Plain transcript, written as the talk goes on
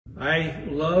I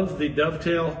love the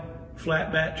dovetail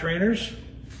flat bat trainers.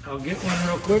 I'll get one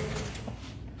real quick.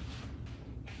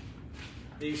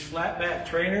 These flat bat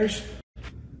trainers,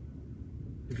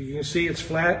 if you can see, it's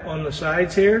flat on the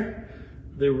sides here.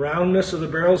 The roundness of the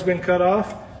barrel's been cut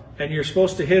off, and you're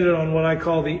supposed to hit it on what I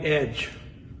call the edge.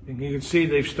 And you can see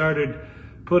they've started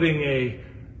putting a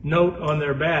note on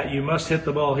their bat. You must hit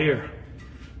the ball here.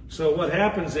 So what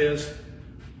happens is,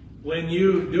 when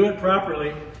you do it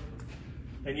properly,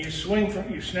 and you swing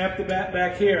from, you snap the bat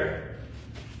back here,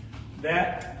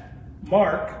 that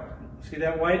mark, see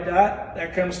that white dot?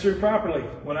 That comes through properly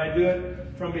when I do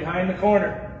it from behind the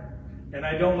corner. And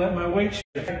I don't let my weight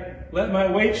shift. Let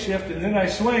my weight shift and then I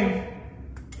swing.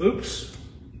 Oops,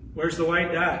 where's the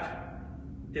white dot?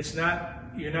 It's not,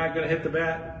 you're not gonna hit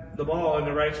the ball in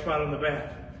the right spot on the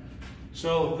bat.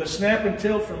 So the snap and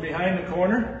tilt from behind the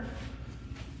corner,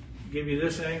 give you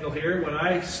this angle here. When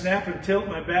I snap and tilt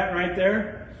my bat right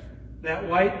there, that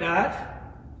white dot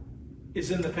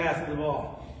is in the path of the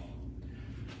ball.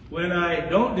 When I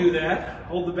don't do that,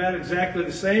 hold the bat exactly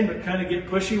the same, but kind of get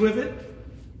pushy with it,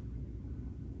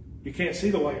 you can't see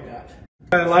the white dot.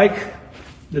 I like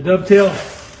the dovetail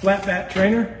flat bat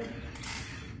trainer.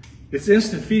 It's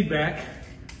instant feedback.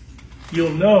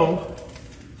 You'll know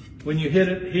when you hit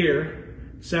it here,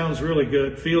 sounds really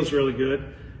good, feels really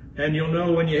good. And you'll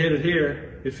know when you hit it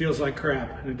here, it feels like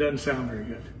crap and it doesn't sound very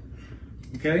good.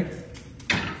 Okay?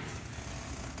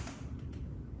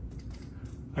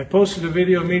 I posted a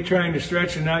video of me trying to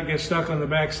stretch and not get stuck on the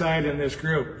back side in this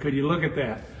group. Could you look at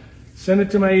that? Send it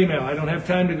to my email. I don't have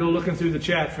time to go looking through the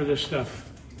chat for this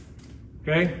stuff.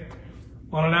 Okay?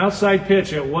 On an outside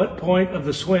pitch, at what point of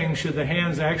the swing should the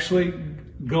hands actually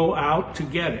go out to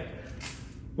get it?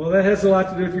 Well, that has a lot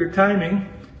to do with your timing.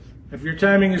 If your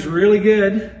timing is really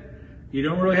good, you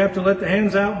don't really have to let the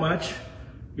hands out much,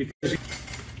 because,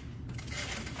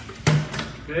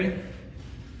 okay,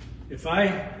 if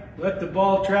I let the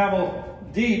ball travel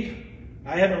deep,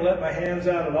 I haven't let my hands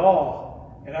out at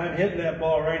all, and I'm hitting that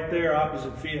ball right there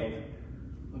opposite field,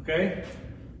 okay?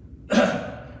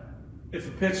 If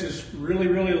a pitch is really,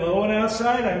 really low and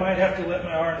outside, I might have to let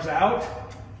my arms out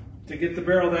to get the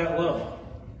barrel that low.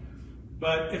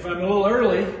 But if I'm a little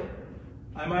early,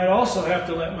 I might also have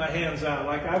to let my hands out.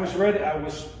 Like I was ready,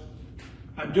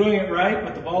 I'm doing it right,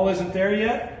 but the ball isn't there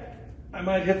yet. I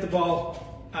might hit the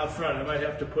ball out front. I might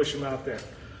have to push them out there.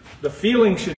 The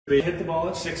feeling should be, hit the ball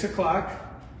at 6 o'clock.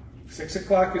 6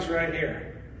 o'clock is right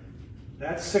here.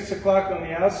 That's 6 o'clock on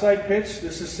the outside pitch.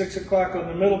 This is 6 o'clock on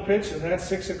the middle pitch, and that's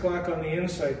 6 o'clock on the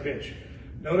inside pitch.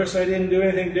 Notice I didn't do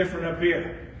anything different up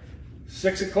here.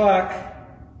 6 o'clock,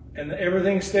 and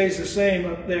everything stays the same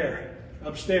up there,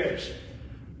 upstairs.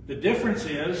 The difference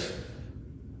is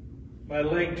my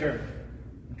leg turn,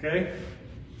 okay?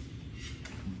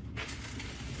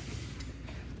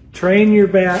 Train your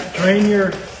bat, train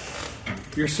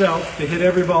yourself to hit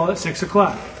every ball at 6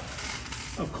 o'clock.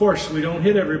 Of course, we don't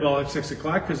hit every ball at 6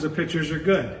 o'clock because the pitchers are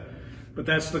good, but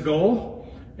that's the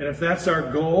goal. And if that's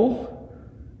our goal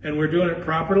and we're doing it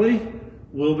properly,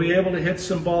 we'll be able to hit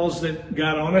some balls that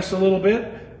got on us a little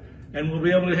bit, and we'll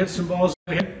be able to hit some balls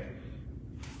that hit